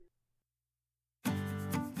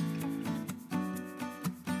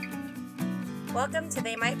Welcome to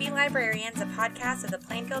They Might Be Librarians, a podcast of the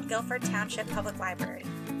Plainfield-Guilford Township Public Library.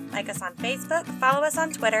 Like us on Facebook, follow us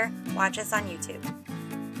on Twitter, watch us on YouTube.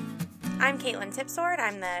 I'm Caitlin Tipsword.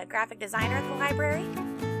 I'm the graphic designer at the library.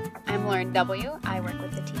 I'm Lauren W. I work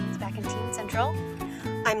with the teens back in Teen Central.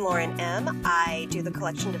 I'm Lauren M. I do the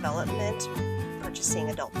collection development, purchasing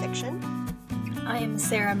adult fiction. I am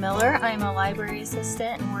Sarah Miller. I'm a library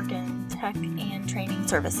assistant and work in tech and training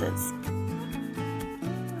services.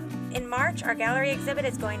 In March, our gallery exhibit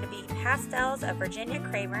is going to be Pastels of Virginia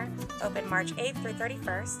Kramer, open March 8th through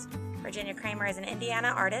 31st. Virginia Kramer is an Indiana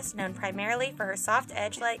artist known primarily for her soft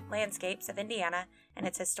edge landscapes of Indiana and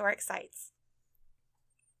its historic sites.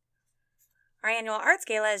 Our annual Arts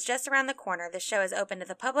Gala is just around the corner. The show is open to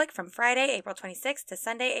the public from Friday, April 26th to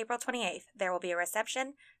Sunday, April 28th. There will be a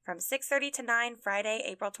reception from 6:30 to 9, Friday,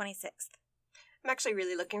 April 26th. I'm actually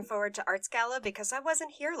really looking forward to Arts Gala because I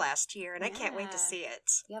wasn't here last year and I can't wait to see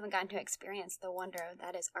it. You haven't gotten to experience the wonder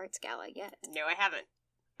that is Arts Gala yet. No, I haven't.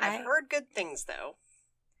 I've heard good things, though.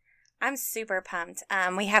 I'm super pumped.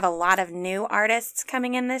 We have a lot of new artists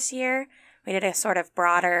coming in this year. We did a sort of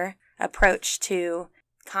broader approach to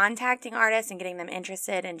contacting artists and getting them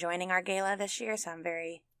interested in joining our gala this year, so I'm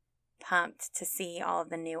very pumped to see all of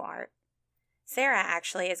the new art. Sarah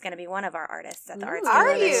actually is going to be one of our artists at the Arts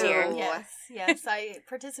Gala this year. Yes. I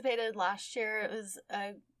participated last year. It was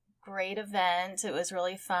a great event. It was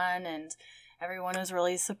really fun, and everyone was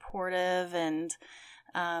really supportive, and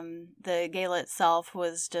the gala itself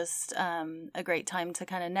was just a great time to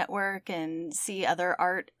kind of network and see other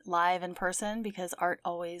art live in person, because art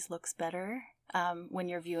always looks better when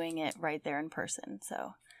you're viewing it right there in person.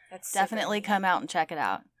 So That's definitely come out and check it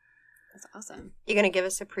out. That's awesome. You going to give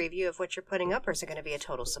us a preview of what you're putting up, or is it going to be a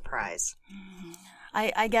total surprise?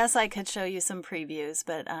 I guess I could show you some previews,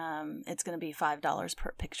 but it's going to be $5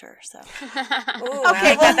 per picture. So Ooh,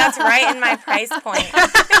 okay, well, that's right in my price point.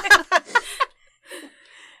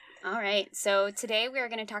 All right, so today we are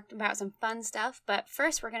going to talk about some fun stuff, but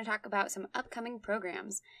first we're going to talk about some upcoming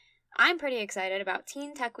programs. I'm pretty excited about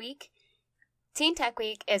Teen Tech Week. Teen Tech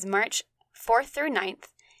Week is March 4th through 9th,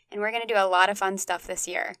 and we're going to do a lot of fun stuff this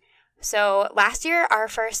year. So last year, our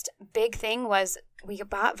first big thing was we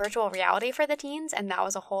bought virtual reality for the teens, and that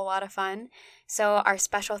was a whole lot of fun. So our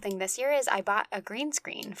special thing this year is I bought a green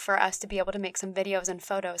screen for us to be able to make some videos and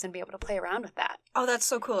photos and be able to play around with that. Oh, that's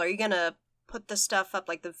so cool. Are you going to put the stuff up,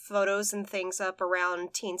 like the photos and things up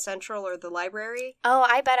around Teen Central or the library? Oh,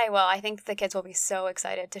 I bet I will. I think the kids will be so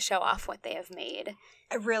excited to show off what they have made.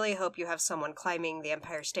 I really hope you have someone climbing the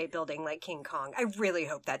Empire State Building like King Kong. I really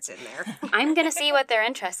hope that's in there. I'm going to see what they're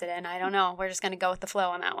interested in. I don't know. We're just going to go with the flow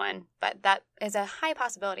on that one. But that is a high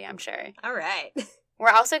possibility, I'm sure. All right. We're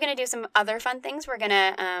also going to do some other fun things. We're going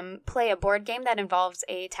to play a board game that involves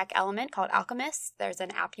a tech element called Alchemist. There's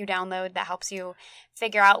an app you download that helps you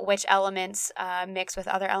figure out which elements mix with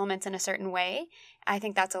other elements in a certain way. I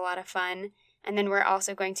think that's a lot of fun. And then we're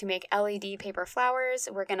also going to make LED paper flowers.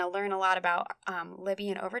 We're going to learn a lot about Libby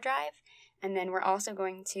and Overdrive. And then we're also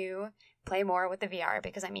going to play more with the VR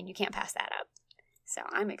because, you can't pass that up. So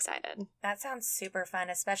I'm excited. That sounds super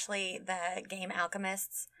fun, especially the game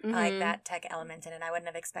Alchemists. Mm-hmm. I like that tech element in it. I wouldn't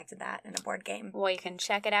have expected that in a board game. Well, you can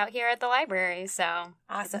check it out here at the library, so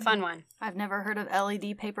Awesome. It's a fun one. I've never heard of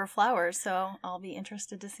LED paper flowers, so I'll be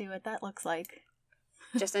interested to see what that looks like.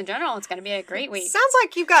 Just in general, it's going to be a great week. Sounds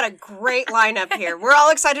like you've got a great lineup here. We're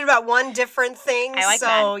all excited about one different thing. I like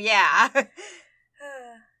so, that. Yeah.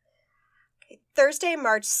 Thursday,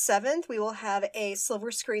 March 7th, we will have a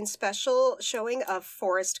silver screen special showing of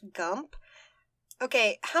Forrest Gump.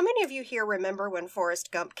 Okay, how many of you here remember when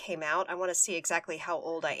Forrest Gump came out? I want to see exactly how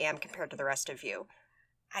old I am compared to the rest of you.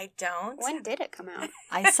 I don't. When did it come out?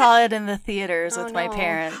 I saw it in the theaters with my no.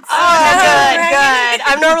 parents. Oh, good.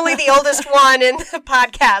 I'm normally the oldest one in the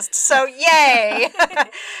podcast, so yay.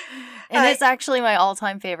 And it's actually my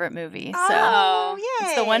all-time favorite movie. So Oh, yay.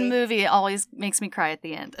 it's the one movie that always makes me cry at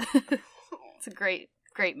the end. It's a great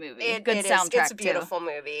movie. Good soundtrack, It's a beautiful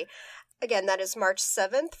movie. Again, that is March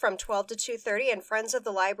 7th from 12 to 2:30, and Friends of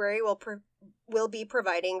the Library will be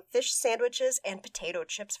providing fish sandwiches and potato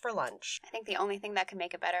chips for lunch. I think the only thing that could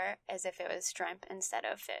make it better is if it was shrimp instead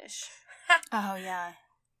of fish. Oh, yeah.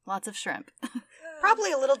 Lots of shrimp.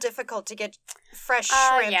 Probably a little difficult to get fresh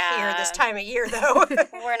shrimp here this time of year, though.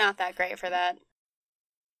 We're not that great for that.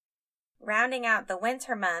 Rounding out the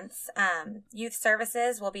winter months, Youth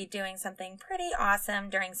Services will be doing something pretty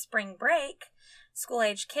awesome during spring break.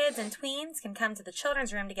 School-age kids and tweens can come to the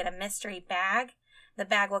children's room to get a mystery bag. The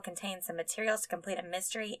bag will contain some materials to complete a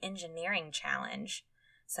mystery engineering challenge.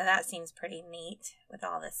 So that seems pretty neat with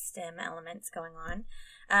all the STEM elements going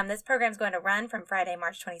on. This program is going to run from Friday,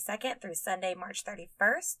 March 22nd through Sunday, March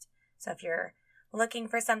 31st. So if you're looking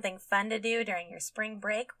for something fun to do during your spring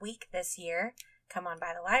break week this year, come on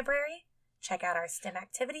by the library, check out our STEM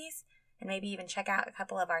activities, and maybe even check out a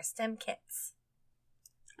couple of our STEM kits.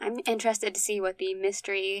 I'm interested to see what the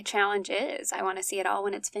mystery challenge is. I want to see it all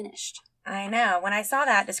when it's finished. I know. When I saw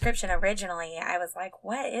that description originally, I was like,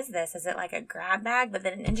 what is this? Is it like a grab bag? But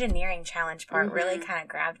the engineering challenge part really kind of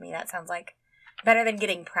grabbed me. That sounds like better than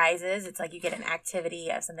getting prizes. It's like you get an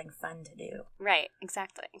activity of something fun to do. Right,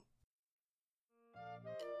 exactly.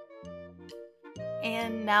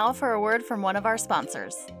 And now for a word from one of our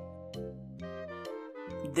sponsors.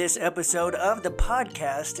 This episode of the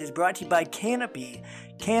podcast is brought to you by Kanopy.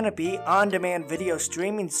 Kanopy, on-demand video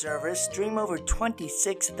streaming service, stream over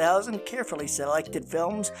 26,000 carefully selected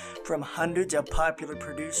films from hundreds of popular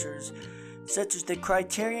producers, such as the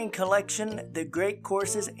Criterion Collection, The Great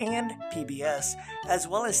Courses, and PBS, as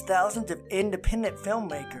well as thousands of independent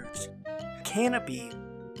filmmakers. Kanopy.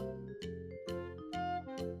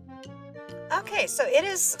 Okay, so it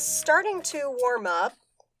is starting to warm up.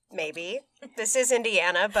 Maybe. This is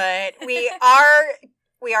Indiana, but we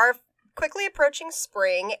are quickly approaching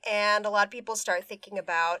spring, and a lot of people start thinking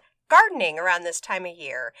about gardening around this time of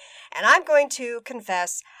year. And I'm going to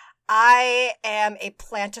confess, I am a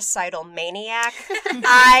planticidal maniac.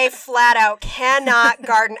 I flat out cannot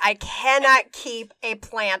garden. I cannot keep a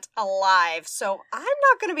plant alive. So I'm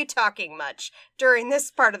not going to be talking much during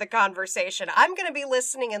this part of the conversation. I'm going to be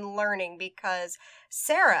listening and learning because,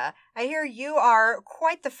 Sarah, I hear you are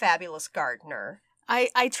quite the fabulous gardener.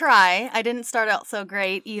 I try. I didn't start out so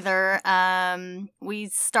great either. We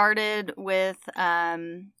started with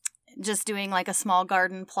just doing like a small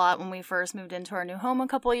garden plot when we first moved into our new home a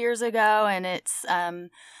couple years ago, and it's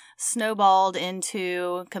snowballed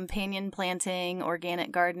into companion planting,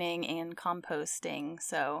 organic gardening, and composting.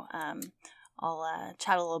 So I'll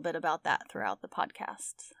chat a little bit about that throughout the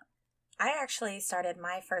podcast. I actually started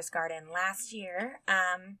my first garden last year,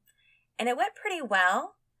 and it went pretty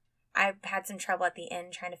well. I had some trouble at the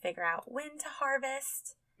end trying to figure out when to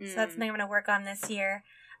harvest, so that's something I'm going to work on this year.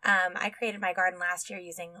 I created my garden last year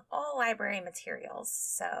using all library materials,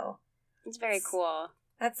 so It's very cool.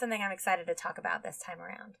 That's something I'm excited to talk about this time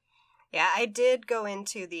around. Yeah, I did go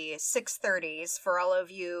into the 630s for all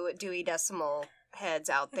of you Dewey Decimal heads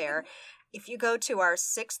out there. If you go to our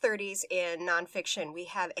 630s in nonfiction, we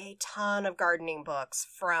have a ton of gardening books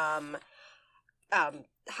from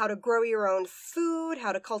how to grow your own food,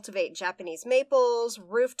 how to cultivate Japanese maples,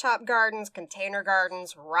 rooftop gardens, container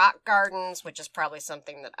gardens, rock gardens, which is probably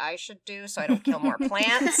something that I should do so I don't kill more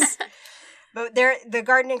plants. But the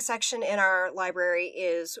gardening section in our library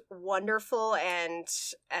is wonderful, and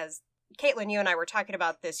as Caitlin, you and I were talking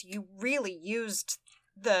about this, you really used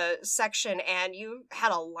the section and you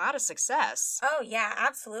had a lot of success. Oh, yeah,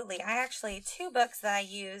 absolutely. I actually, 2 books that I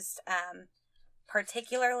used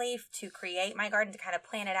particularly to create my garden, to kind of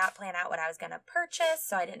plan out what I was going to purchase,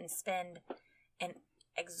 so I didn't spend an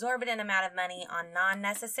exorbitant amount of money on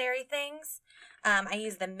non-necessary things. I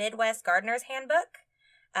used the Midwest Gardener's Handbook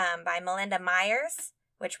by Melinda Myers,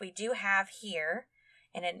 which we do have here,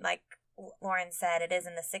 and it, like Lauren said, it is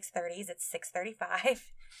in the 630s. It's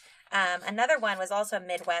 635. Another one was also a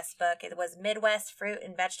Midwest book. It was Midwest Fruit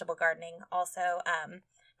and Vegetable Gardening, also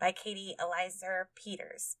by Katie Elizer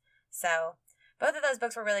Peters. So both of those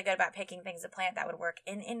books were really good about picking things to plant that would work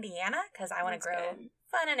in Indiana, because I want to grow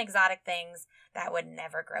fun and exotic things that would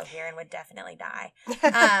never grow here and would definitely die.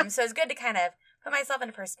 So it's good to kind of put myself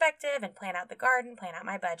into perspective and plan out the garden, plan out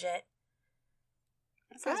my budget.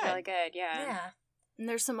 That sounds really good, yeah. Yeah. And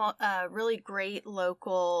there's some really great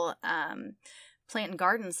local plant and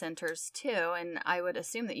garden centers too, and I would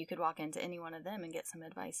assume that you could walk into any one of them and get some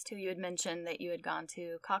advice too. You had mentioned that you had gone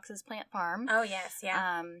to Cox's Plant Farm. Oh, yes,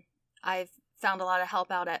 yeah. I've found a lot of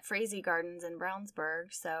help out at Frazee Gardens in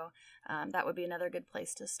Brownsburg, so that would be another good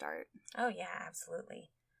place to start. Oh, yeah, absolutely.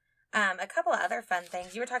 A couple of other fun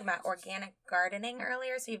things. You were talking about organic gardening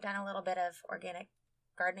earlier, so you've done a little bit of organic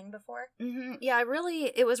gardening before? Mm-hmm. Yeah,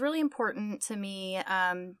 it was really important to me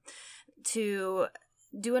to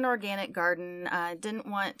do an organic garden. Didn't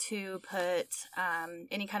want to put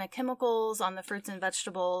any kind of chemicals on the fruits and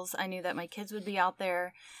vegetables. I knew that my kids would be out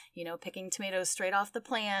there, picking tomatoes straight off the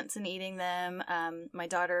plants and eating them. My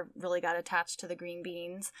daughter really got attached to the green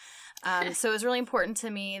beans. So it was really important to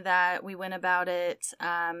me that we went about it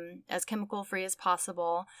as chemical free as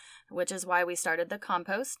possible, which is why we started the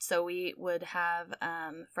compost. So we would have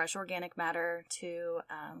fresh organic matter to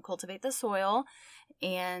cultivate the soil,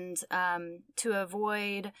 and to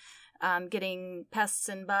avoid getting pests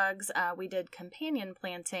and bugs. We did companion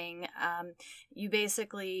planting. You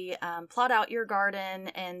basically plot out your garden,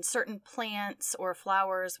 and certain plants or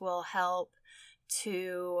flowers will help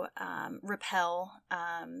to repel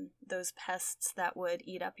those pests that would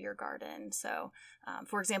eat up your garden. So,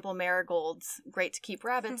 for example, marigolds, great to keep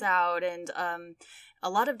rabbits out, and a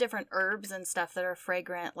lot of different herbs and stuff that are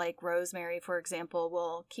fragrant, like rosemary, for example,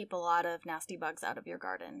 will keep a lot of nasty bugs out of your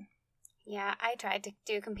garden. Yeah, I tried to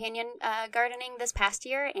do companion gardening this past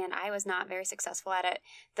year, and I was not very successful at it.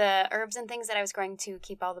 The herbs and things that I was growing to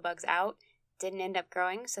keep all the bugs out didn't end up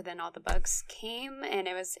growing, so then all the bugs came, and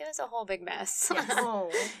it was a whole big mess. Yes.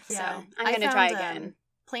 Oh, So I'm going to try again.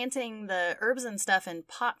 Planting the herbs and stuff in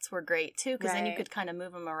pots were great, too, because then you Right. could kind of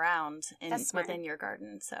move them around That's smart. within your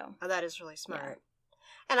garden. So that is really smart.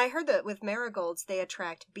 And I heard that with marigolds, they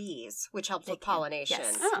attract bees, which helps They with can, pollination.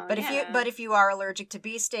 yes. Oh, But yeah. if you are allergic to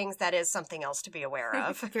bee stings, that is something else to be aware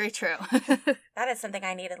of. very true. That is something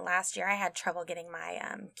I needed last year. I had trouble getting my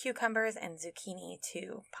cucumbers and zucchini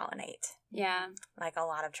to pollinate. Yeah. Like a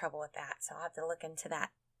lot of trouble with that. So I'll have to look into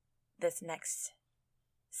that this next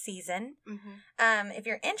season. Mm-hmm. If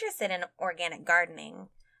you're interested in organic gardening,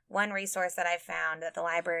 one resource that I found that the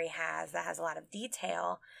library has that has a lot of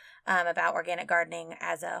detail about organic gardening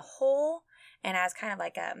as a whole and as kind of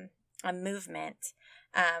like a movement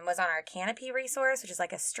was on our Canopy resource, which is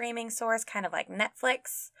like a streaming source, kind of like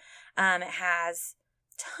Netflix. It has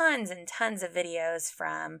tons and tons of videos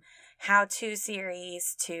from how-to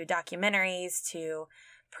series to documentaries to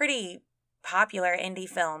pretty popular indie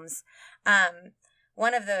films.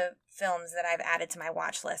 One of the films that I've added to my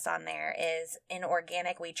watch list on there is In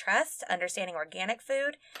Organic We Trust, Understanding Organic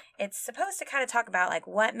Food. It's supposed to kind of talk about like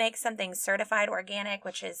what makes something certified organic,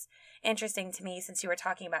 which is interesting to me since you were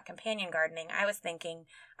talking about companion gardening. I was thinking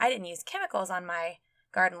I didn't use chemicals on my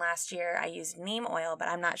garden last year. I used neem oil, but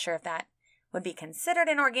I'm not sure if that would be considered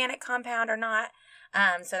an organic compound or not.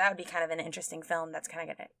 So that would be kind of an interesting film that's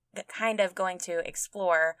kind of going to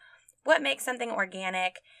explore what makes something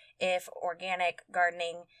organic, if organic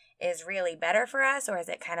gardening is really better for us, or is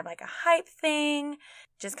it kind of like a hype thing?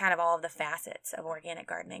 Just kind of all of the facets of organic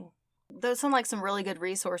gardening. Those sound like some really good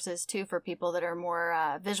resources, too, for people that are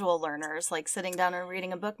more visual learners. Like sitting down and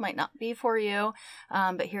reading a book might not be for you,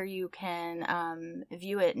 but here you can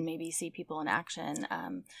view it and maybe see people in action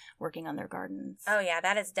working on their gardens. Oh, yeah,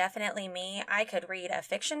 that is definitely me. I could read a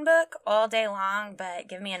fiction book all day long, but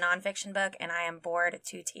give me a nonfiction book and I am bored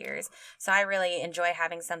to tears. So I really enjoy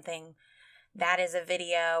having something that is a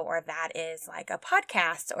video or that is like a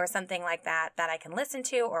podcast or something like that that I can listen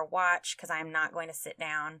to or watch, because I'm not going to sit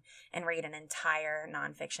down and read an entire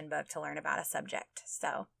nonfiction book to learn about a subject.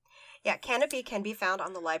 So Yeah, Canopy can be found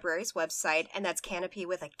on the library's website, and that's Canopy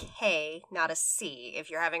with a K, not a C, if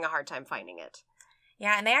you're having a hard time finding it.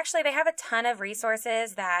 yeah, and they have a ton of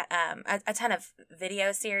resources that, a ton of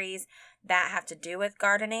video series that have to do with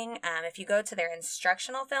gardening. If you go to their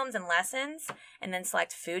instructional films and lessons and then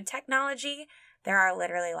select food technology, there are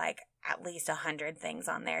literally like at least 100 things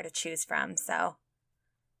on there to choose from. So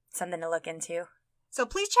something to look into. So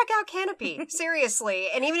please check out Canopy, seriously.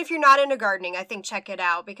 And even if you're not into gardening, I think check it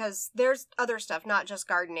out, because there's other stuff, not just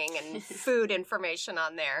gardening and food information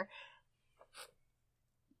on there.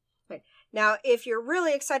 Now, if you're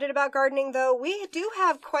really excited about gardening, though, we do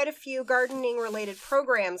have quite a few gardening-related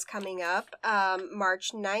programs coming up.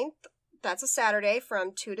 March 9th, that's a Saturday,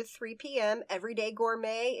 from 2 to 3 p.m., Everyday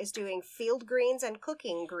Gourmet is doing field greens and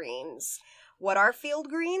cooking greens. What are field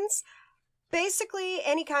greens? Basically,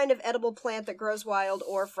 any kind of edible plant that grows wild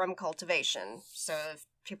or from cultivation. So if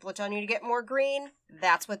people are telling you to get more green,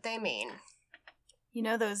 that's what they mean. You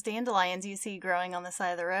know those dandelions you see growing on the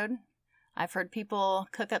side of the road? I've heard people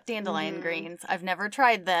cook up dandelion greens. I've never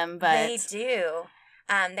tried them, but They do.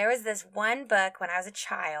 There was this one book when I was a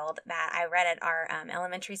child that I read at our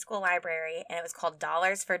elementary school library, and it was called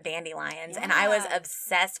Dollars for Dandelions, and I was Yeah.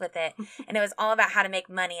 obsessed with it, and it was all about how to make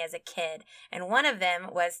money as a kid, and one of them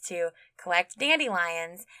was to collect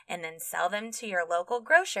dandelions and then sell them to your local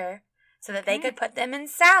grocer so that they could put them in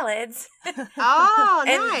salads. Oh,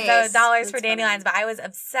 And nice. so Dollars for That's Dandelions, but I was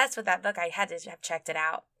obsessed with that book. I had to have checked it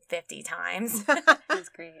out 50 times. That's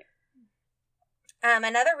great.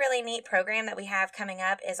 Another really neat program that we have coming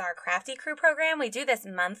up is our Crafty Crew program. We do this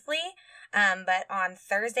monthly, but on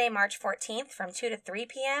Thursday, March 14th from 2 to 3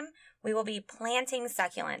 p.m., we will be planting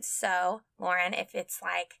succulents. So, Lauren, if it's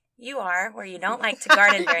like you are, where you don't like to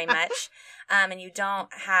garden very much, and you don't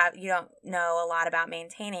know a lot about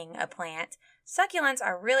maintaining a plant, succulents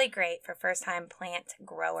are really great for first-time plant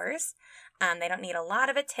growers. They don't need a lot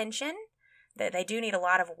of attention. they do need a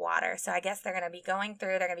lot of water. So I guess they're going to be going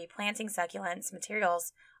through, they're going to be planting succulents.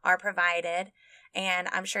 Materials are provided. And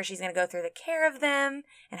I'm sure she's going to go through the care of them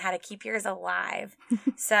and how to keep yours alive.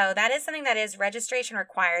 So that is something that is registration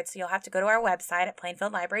required. So you'll have to go to our website at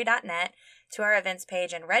plainfieldlibrary.net to our events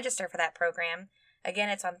page and register for that program. Again,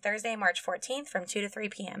 it's on Thursday, March 14th from 2 to 3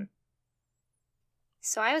 p.m.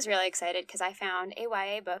 So I was really excited because I found a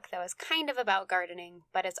YA book that was kind of about gardening,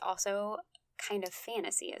 but it's also kind of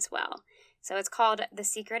fantasy as well. So it's called The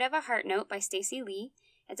Secret of a Heart Note by Stacey Lee.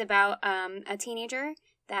 It's about a teenager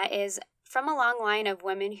that is from a long line of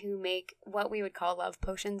women who make what we would call love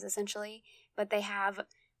potions, essentially, but they have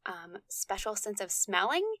special sense of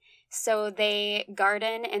smelling. So they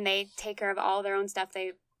garden and they take care of all their own stuff.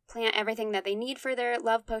 They plant everything that they need for their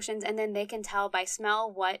love potions, and then they can tell by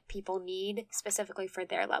smell what people need specifically for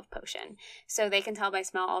their love potion. So they can tell by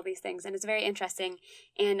smell all these things, and it's very interesting.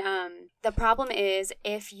 And the problem is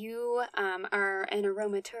if you are an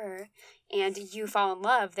aromateur and you fall in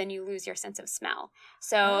love, then you lose your sense of smell.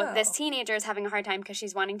 So this teenager is having a hard time because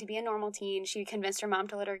she's wanting to be a normal teen. She convinced her mom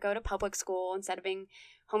to let her go to public school instead of being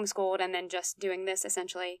homeschooled and then just doing this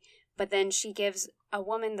essentially. But then she gives a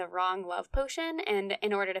woman the wrong love potion, and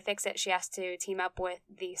in order to fix it, she has to team up with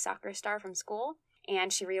the soccer star from school.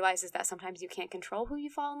 And she realizes that sometimes you can't control who you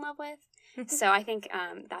fall in love with. So I think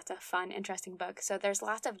that's a fun, interesting book. So there's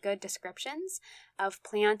lots of good descriptions of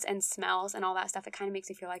plants and smells and all that stuff. It kind of makes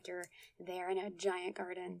you feel like you're there in a giant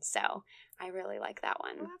garden. So I really like that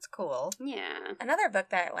one. Well, that's cool. Yeah. Another book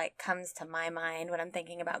that like comes to my mind when I'm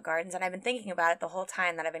thinking about gardens, and I've been thinking about it the whole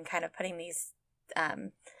time that I've been kind of putting these,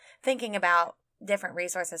 thinking about different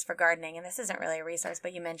resources for gardening, and this isn't really a resource,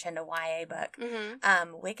 but you mentioned a YA book.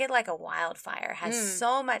 Mm-hmm. Wicked Like a Wildfire has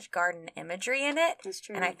so much garden imagery in it. That's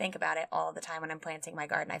true. And I think about it all the time when I'm planting my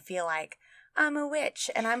garden. I feel like I'm a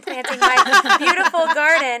witch and I'm planting my beautiful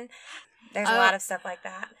garden. There's a lot of stuff like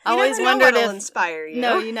that. I always wondered if inspire you.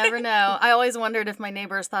 No, you never know. I always wondered if my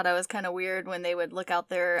neighbors thought I was kind of weird when they would look out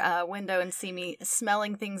their window and see me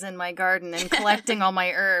smelling things in my garden and collecting all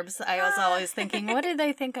my herbs. I was always thinking, what do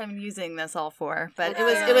they think I'm using this all for? But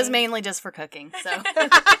it was mainly just for cooking. So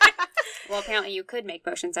well, apparently you could make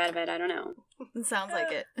potions out of it. I don't know. it sounds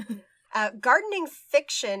like it. Gardening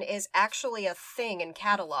fiction is actually a thing in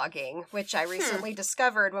cataloging, which I recently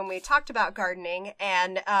discovered when we talked about gardening.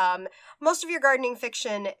 And most of your gardening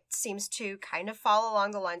fiction seems to kind of fall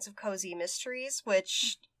along the lines of cozy mysteries,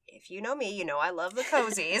 which, if you know me, you know I love the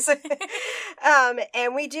cozies.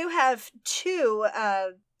 And we do have two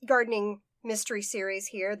gardening mystery series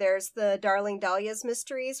here. There's the Darling Dahlias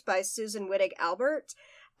Mysteries by Susan Wittig Albert.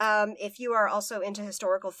 If you are also into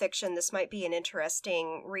historical fiction, this might be an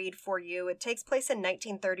interesting read for you. It takes place in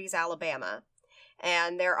 1930s Alabama.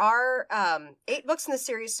 And there are 8 books in the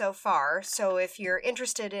series so far, so if you're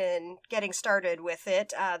interested in getting started with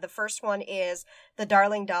it, the first one is The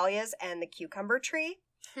Darling Dahlias and the Cucumber Tree.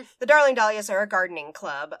 The Darling Dahlias are a gardening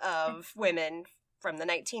club of women from the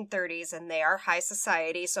 1930s, and they are high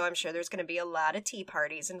society, so I'm sure there's going to be a lot of tea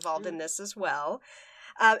parties involved in this as well.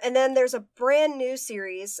 And then there's a brand new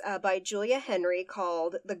series by Julia Henry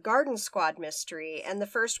called The Garden Squad Mystery, and the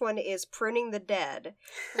first one is Pruning the Dead,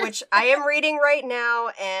 which I am reading right now,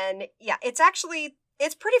 and yeah, it's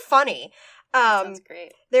pretty funny. Sounds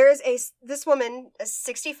great. There's this woman,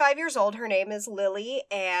 65 years old, her name is Lily,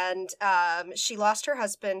 and she lost her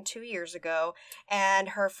husband 2 years ago, and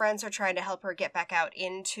her friends are trying to help her get back out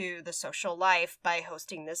into the social life by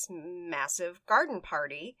hosting this massive garden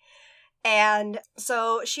party. And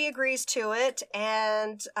so she agrees to it,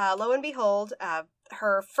 and lo and behold,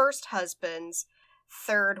 her first husband's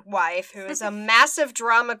third wife, who is a massive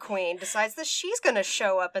drama queen, decides that she's going to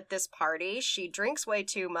show up at this party. She drinks way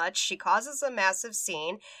too much, she causes a massive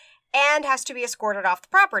scene, and has to be escorted off the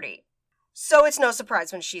property. So it's no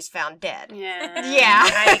surprise when she's found dead. Yeah.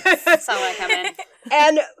 Yeah. Saw that coming.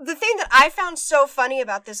 And the thing that I found so funny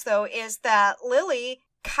about this, though, is that Lily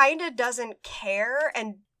kind of doesn't care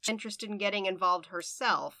and interested in getting involved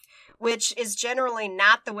herself, which is generally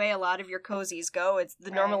not the way a lot of your cozies go. It's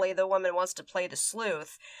normally the woman wants to play the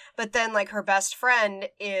sleuth, but then like her best friend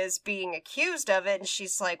is being accused of it, and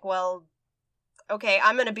she's like, well, okay,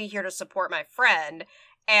 I'm going to be here to support my friend.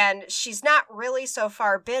 And she's not really so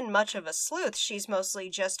far been much of a sleuth. She's mostly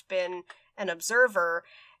just been an observer.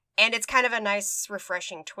 And it's kind of a nice,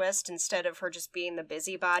 refreshing twist. Instead of her just being the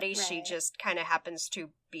busybody, she just kind of happens to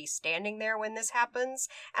be standing there when this happens.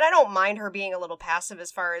 And I don't mind her being a little passive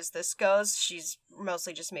as far as this goes. She's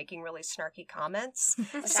mostly just making really snarky comments.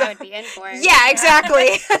 Which I would be in for. Yeah,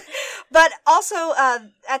 exactly. But also,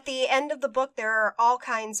 at the end of the book, there are all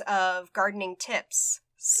kinds of gardening tips.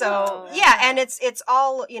 So, Oh. yeah, and it's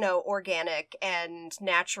all, organic and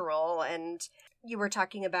natural, and you were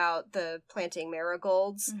talking about the planting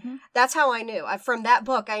marigolds. Mhm. That's how I knew. From that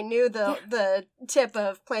book, I knew the tip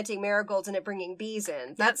of planting marigolds and it bringing bees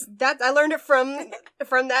in. I learned it from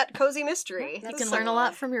that cozy mystery. You can learn a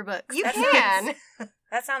lot from your books. You That's can.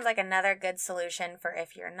 That sounds like another good solution for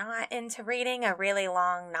if you're not into reading a really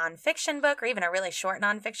long nonfiction book or even a really short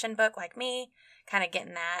nonfiction book like me, kind of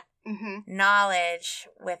getting that knowledge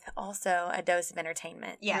with also a dose of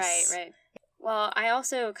entertainment. Yes. Right. Well, I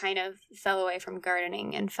also kind of fell away from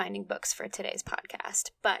gardening and finding books for today's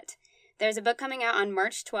podcast, but there's a book coming out on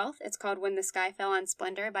March 12th. It's called When the Sky Fell on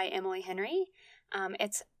Splendor by Emily Henry.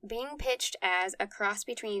 It's being pitched as a cross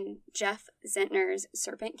between Jeff Zentner's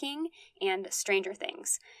Serpent King and Stranger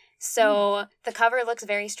Things. So the cover looks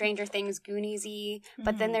very Stranger Things, Goonies-y,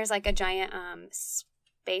 but then there's like a giant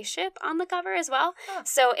spaceship on the cover as well. Huh.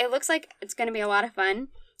 So it looks like it's going to be a lot of fun.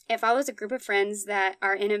 It follows a group of friends that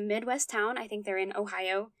are in a Midwest town. I think they're in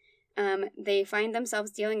Ohio. They find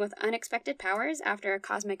themselves dealing with unexpected powers after a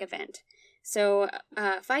cosmic event. So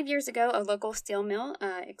 5 years ago, a local steel mill,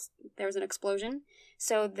 there was an explosion.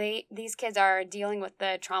 So these kids are dealing with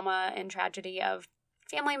the trauma and tragedy of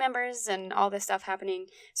family members and all this stuff happening.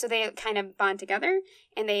 So they kind of bond together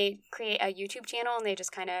and they create a YouTube channel and they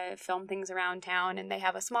just kind of film things around town, and they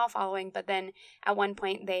have a small following. But then at one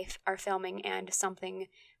point they are filming and something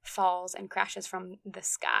falls and crashes from the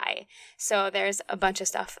sky. So there's a bunch of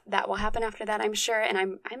stuff that will happen after that, I'm sure. And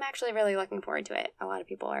I'm actually really looking forward to it. A lot of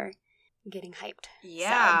people are getting hyped.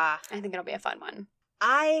 Yeah. So I think it'll be a fun one.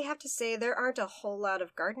 I have to say there aren't a whole lot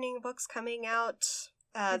of gardening books coming out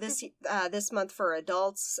this month for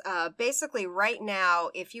adults. Basically, right now,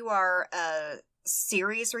 if you are a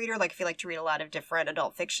series reader, like if you like to read a lot of different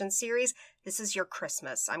adult fiction series, this is your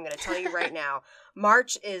Christmas. I'm going to tell you right now.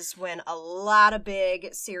 March is when a lot of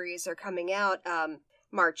big series are coming out.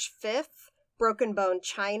 March 5th, Broken Bone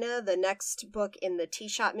China, the next book in the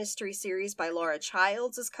Teashot Mystery series by Laura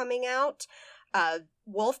Childs, is coming out.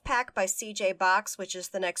 Wolfpack by C.J. Box, which is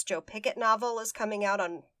the next Joe Pickett novel, is coming out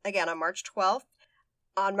on March 12th.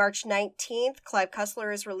 On March 19th, Clive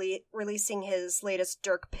Cussler is releasing his latest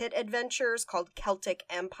Dirk Pitt adventures called Celtic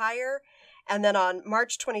Empire. And then on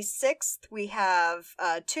March 26th, we have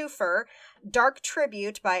twofer, Dark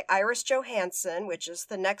Tribute by Iris Johansson, which is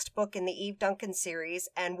the next book in the Eve Duncan series,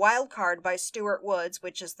 and Wildcard by Stuart Woods,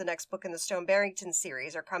 which is the next book in the Stone Barrington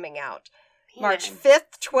series, are coming out. Man. March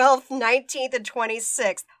 5th, 12th, 19th, and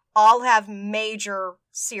 26th all have major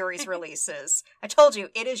series releases. I told you,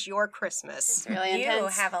 it is your Christmas. It's really You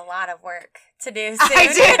intense. have a lot of work to do soon. I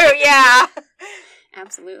do, yeah.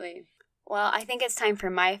 Absolutely. Well, I think it's time for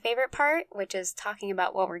my favorite part, which is talking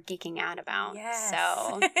about what we're geeking out about. Yes.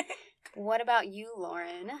 So, what about you,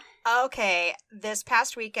 Lauren? Okay, this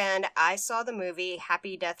past weekend, I saw the movie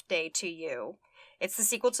Happy Death Day to You. It's the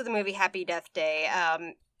sequel to the movie Happy Death Day.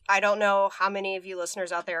 I don't know how many of you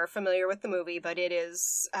listeners out there are familiar with the movie, but it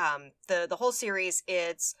is, the whole series,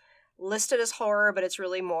 it's listed as horror, but it's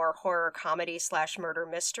really more horror comedy / murder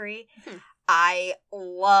mystery. I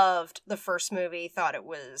loved the first movie, thought it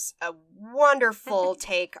was a wonderful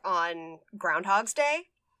take on Groundhog's Day.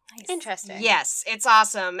 Nice. Interesting. Yes, it's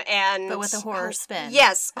awesome, and But with a horror spin.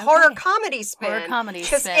 Yes, Okay. horror comedy spin. Horror comedy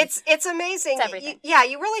 'Cause spin. it's amazing. It's everything.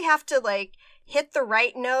 You really have to hit the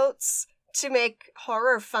right notes to make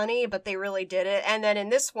horror funny, but they really did it. And then in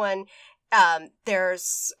this one,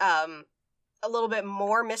 there's a little bit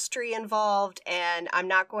more mystery involved, and I'm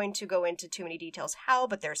not going to go into too many details how,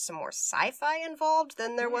 but there's some more sci-fi involved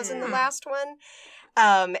than there was in the last one.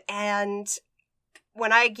 And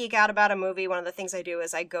when I geek out about a movie, one of the things I do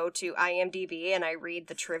is I go to IMDb and I read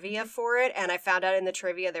the trivia for it, and I found out in the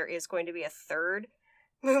trivia there is going to be a third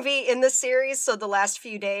movie in the series. So the last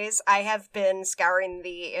few days I have been scouring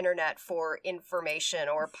the internet for information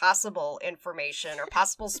or possible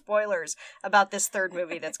spoilers about this third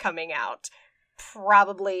movie that's coming out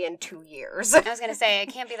probably in 2 years. I was going to say, it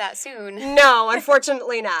can't be that soon. No,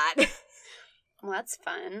 unfortunately not. Well, that's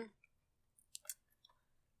fun.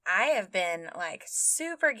 I have been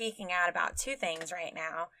super geeking out about two things right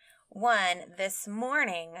now. One,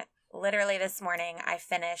 literally this morning, I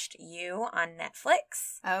finished You on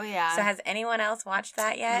Netflix. Oh, yeah. So has anyone else watched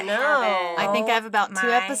that yet? No. I think I have about 2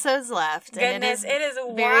 my episodes left. Goodness, and it is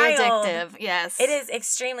very wild. addictive. Yes. It is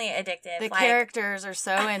extremely addictive. The characters are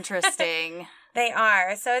so interesting. They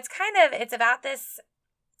are. So it's about this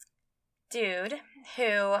dude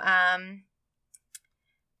who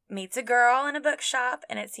meets a girl in a bookshop,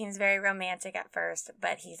 and it seems very romantic at first,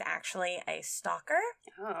 but he's actually a stalker.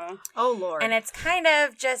 Oh, Lord. And it's kind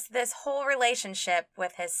of just this whole relationship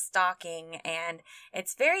with his stalking, and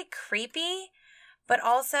it's very creepy, but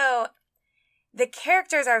also the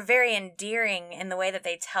characters are very endearing in the way that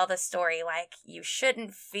they tell the story. Like, you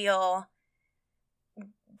shouldn't feel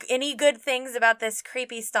any good things about this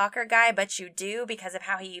creepy stalker guy, but you do because of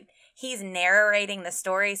how he's narrating the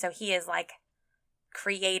story, so he is, like,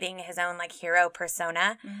 creating his own, like, hero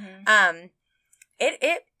persona. Mm-hmm.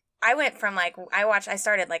 I went from, like, I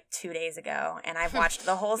started, like, 2 days ago, and I've watched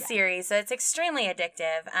the whole series, so it's extremely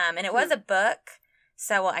addictive. And it was a book,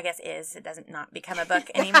 so, well, I guess it doesn't not become a book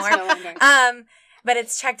anymore. No wonder. But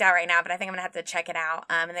it's checked out right now, but I think I'm going to have to check it out.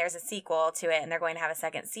 And there's a sequel to it, and they're going to have a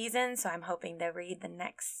second season, so I'm hoping to read the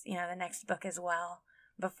next book as well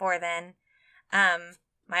before then.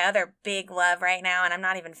 My other big love right now, and I'm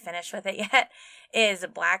not even finished with it yet, is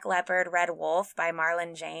Black Leopard, Red Wolf by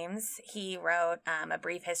Marlon James. He wrote A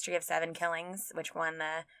Brief History of Seven Killings, which won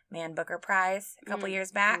the Man Booker Prize a couple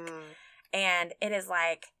years back. And it is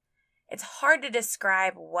like, it's hard to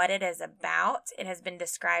describe what it is about. It has been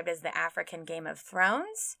described as the African Game of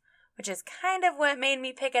Thrones, which is kind of what made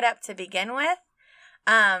me pick it up to begin with.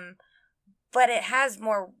 But it has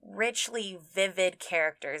more richly vivid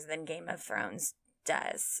characters than Game of Thrones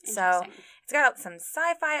does. So it's got some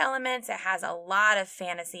sci-fi elements. It has a lot of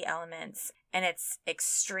fantasy elements, and it's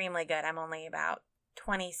extremely good. I'm only about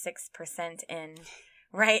 26% in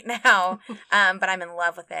right now, but I'm in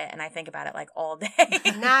love with it, and I think about it like all day.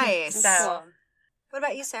 Nice. So, Cool. What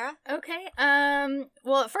about you, Sarah? Okay.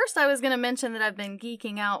 Well, at first I was going to mention that I've been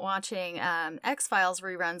geeking out watching X-Files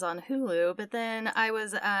reruns on Hulu, but then I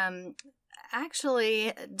was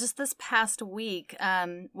actually just this past week,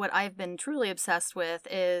 what I've been truly obsessed with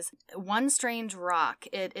is One Strange Rock.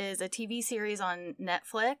 It is a TV series on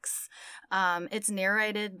Netflix. It's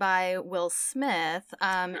narrated by Will Smith.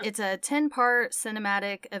 It's a 10-part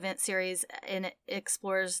cinematic event series, and it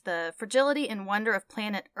explores the fragility and wonder of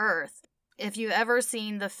planet Earth. If you've ever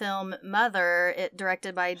seen the film Mother,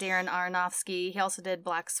 directed by Darren Aronofsky, he also did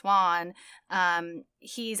Black Swan.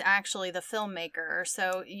 He's actually the filmmaker,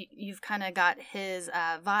 so you've kind of got his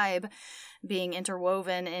vibe being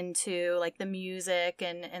interwoven into like the music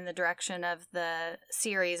and the direction of the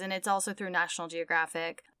series, and it's also through National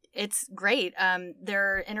Geographic. It's great.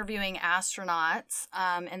 They're interviewing astronauts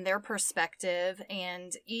and their perspective,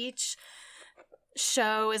 and each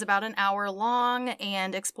show is about an hour long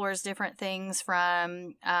and explores different things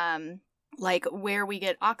from like where we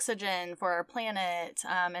get oxygen for our planet,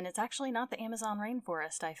 and it's actually not the Amazon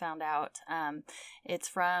rainforest, I found out. It's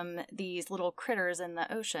from these little critters in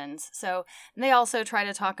the oceans. So they also try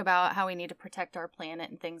to talk about how we need to protect our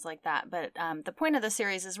planet and things like that, but the point of the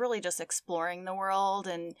series is really just exploring the world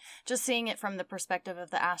and just seeing it from the perspective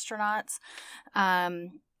of the astronauts.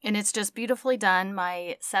 And it's just beautifully done.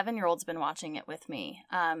 My 7-year-old's been watching it with me.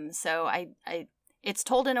 So it's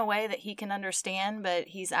told in a way that he can understand, but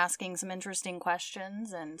he's asking some interesting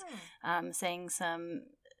questions and saying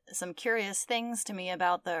some curious things to me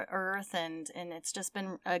about the Earth, and it's just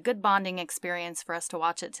been a good bonding experience for us to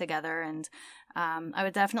watch it together. And I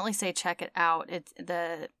would definitely say check it out. It's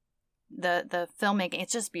the filmmaking.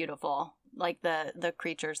 It's just beautiful, like the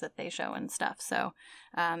creatures that they show and stuff. So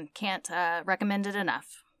can't recommend it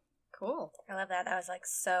enough. Cool. I love that. That was like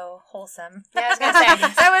so wholesome. Yeah, I was going to say.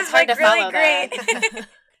 That was hard like to really follow great. that.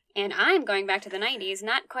 And I'm going back to the 90s,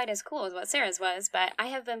 not quite as cool as what Sarah's was, but I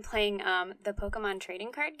have been playing the Pokemon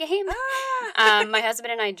trading card game. My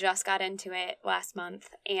husband and I just got into it last month,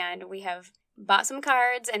 and we have bought some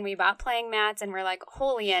cards, and we bought playing mats, and we're like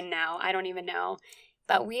wholly in now. I don't even know.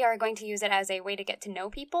 But we are going to use it as a way to get to know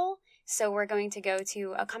people. So we're going to go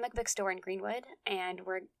to a comic book store in Greenwood, and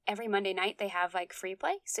every Monday night they have like free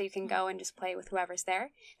play, so you can go and just play with whoever's there.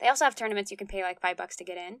 They also have tournaments you can pay like $5 to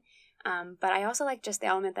get in. But I also like just the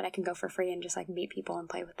element that I can go for free and just like meet people and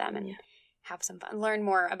play with them and have some fun, learn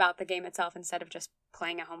more about the game itself instead of just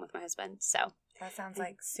playing at home with my husband. So that sounds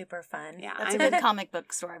like super fun. Yeah, That's a good comic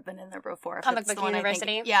book store. I've been in there before. Comic Book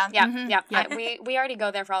University. Yeah. Yeah. Mm-hmm. Yeah. We already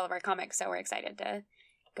go there for all of our comics, so we're excited to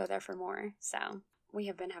go there for more. So we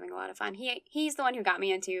have been having a lot of fun. He's the one who got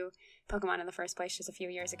me into Pokemon in the first place just a few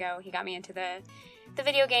years ago. He got me into the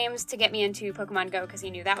video games to get me into Pokemon Go because he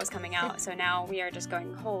knew that was coming out. So now we are just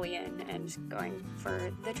going wholly in and going for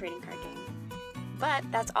the trading card game. But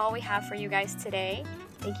that's all we have for you guys today.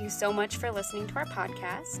 Thank you so much for listening to our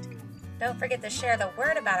podcast. Don't forget to share the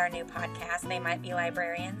word about our new podcast, They Might Be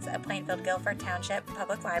Librarians, a Plainfield-Guilford Township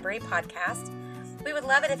Public Library podcast. We would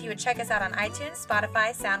love it if you would check us out on iTunes,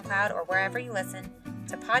 Spotify, SoundCloud, or wherever you listen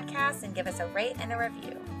to podcasts and give us a rate and a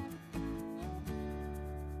review.